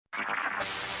HT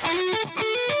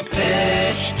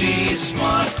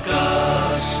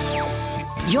Smartcast.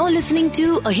 You're listening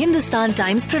to a Hindustan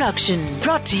Times production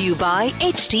brought to you by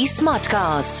HT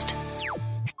Smartcast.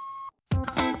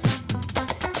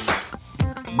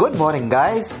 Good morning,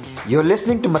 guys. You're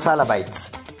listening to Masala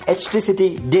Bites, HT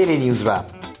City Daily News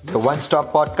Wrap, your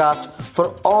one-stop podcast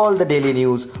for all the daily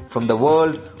news from the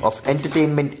world of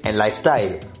entertainment and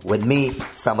lifestyle with me,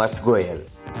 Samarth Goyal.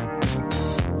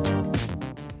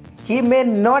 He may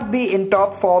not be in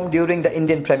top form during the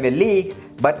Indian Premier League,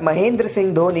 but Mahendra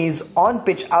Singh Dhoni's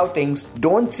on-pitch outings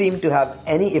don't seem to have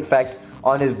any effect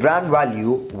on his brand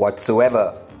value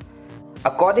whatsoever.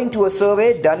 According to a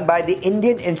survey done by the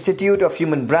Indian Institute of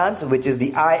Human Brands, which is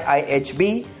the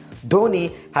IIHB,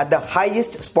 Dhoni had the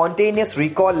highest spontaneous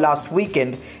recall last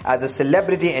weekend as a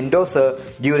celebrity endorser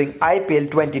during IPL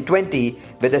 2020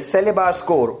 with a Celebar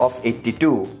score of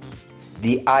 82.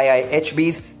 The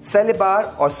IIHB's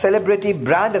Celebar or Celebrity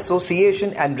Brand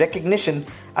Association and Recognition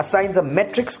assigns a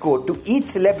metric score to each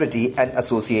celebrity and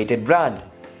associated brand.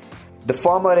 The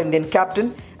former Indian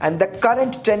captain and the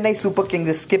current Chennai Super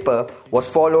Kings skipper was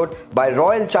followed by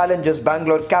Royal Challengers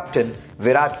Bangalore captain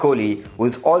Virat Kohli, who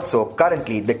is also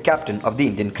currently the captain of the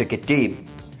Indian cricket team.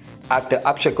 Actor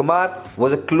Akshay Kumar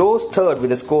was a close third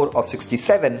with a score of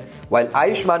 67, while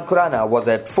Ayushmann Khurrana was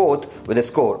at fourth with a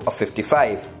score of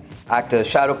 55. Actors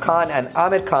Shah Rukh Khan and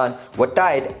Aamir Khan were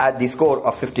tied at the score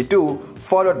of 52,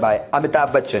 followed by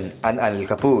Amitabh Bachchan and Anil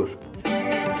Kapoor.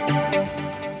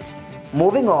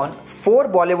 Moving on, 4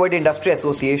 Bollywood industry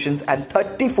associations and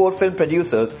 34 film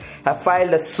producers have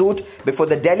filed a suit before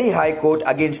the Delhi High Court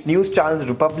against news channels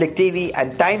Republic TV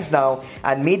and Times Now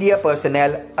and media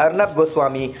personnel Arnab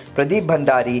Goswami, Pradeep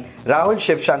Bhandari, Rahul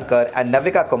Shivshankar and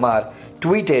Navika Kumar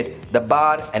tweeted the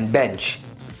bar and bench.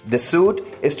 The suit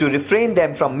is to refrain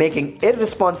them from making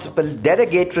irresponsible,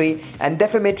 derogatory and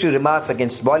defamatory remarks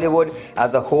against Bollywood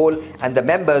as a whole and the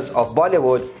members of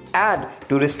Bollywood, and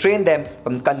to restrain them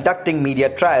from conducting media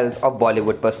trials of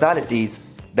Bollywood personalities,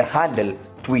 the handle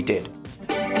tweeted.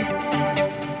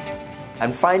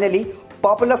 And finally,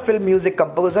 popular film music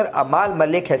composer Amal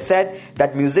Malik has said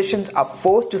that musicians are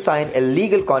forced to sign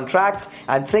illegal contracts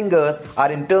and singers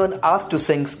are in turn asked to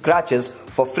sing scratches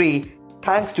for free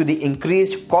thanks to the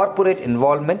increased corporate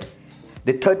involvement.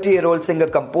 The 30-year-old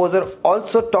singer-composer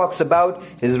also talks about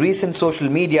his recent social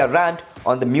media rant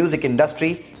on the music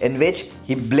industry, in which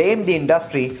he blamed the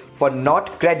industry for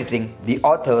not crediting the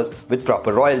authors with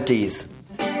proper royalties.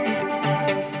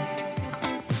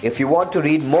 If you want to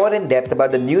read more in depth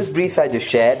about the news briefs I just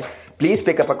shared, please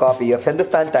pick up a copy of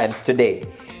Hindustan Times today.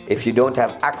 If you don't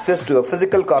have access to a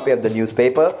physical copy of the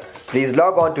newspaper, please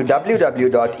log on to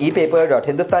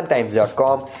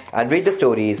www.epaper.hindustantimes.com and read the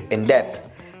stories in depth.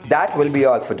 That will be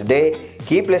all for today.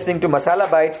 Keep listening to Masala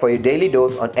Bites for your daily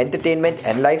dose on entertainment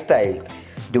and lifestyle.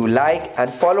 Do like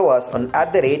and follow us on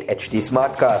 @HT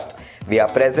Smartcast. We are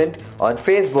present on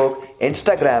Facebook,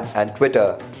 Instagram and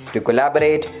Twitter. To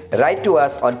collaborate, write to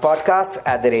us on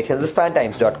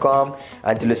podcasts@hindustantimes.com,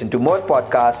 and to listen to more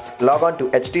podcasts, log on to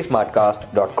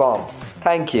htsmartcast.com.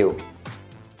 Thank you.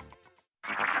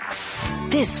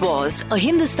 This was a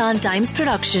Hindustan Times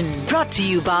production brought to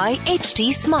you by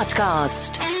HT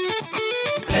Smartcast.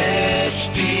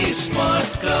 HT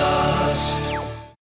Smartcast.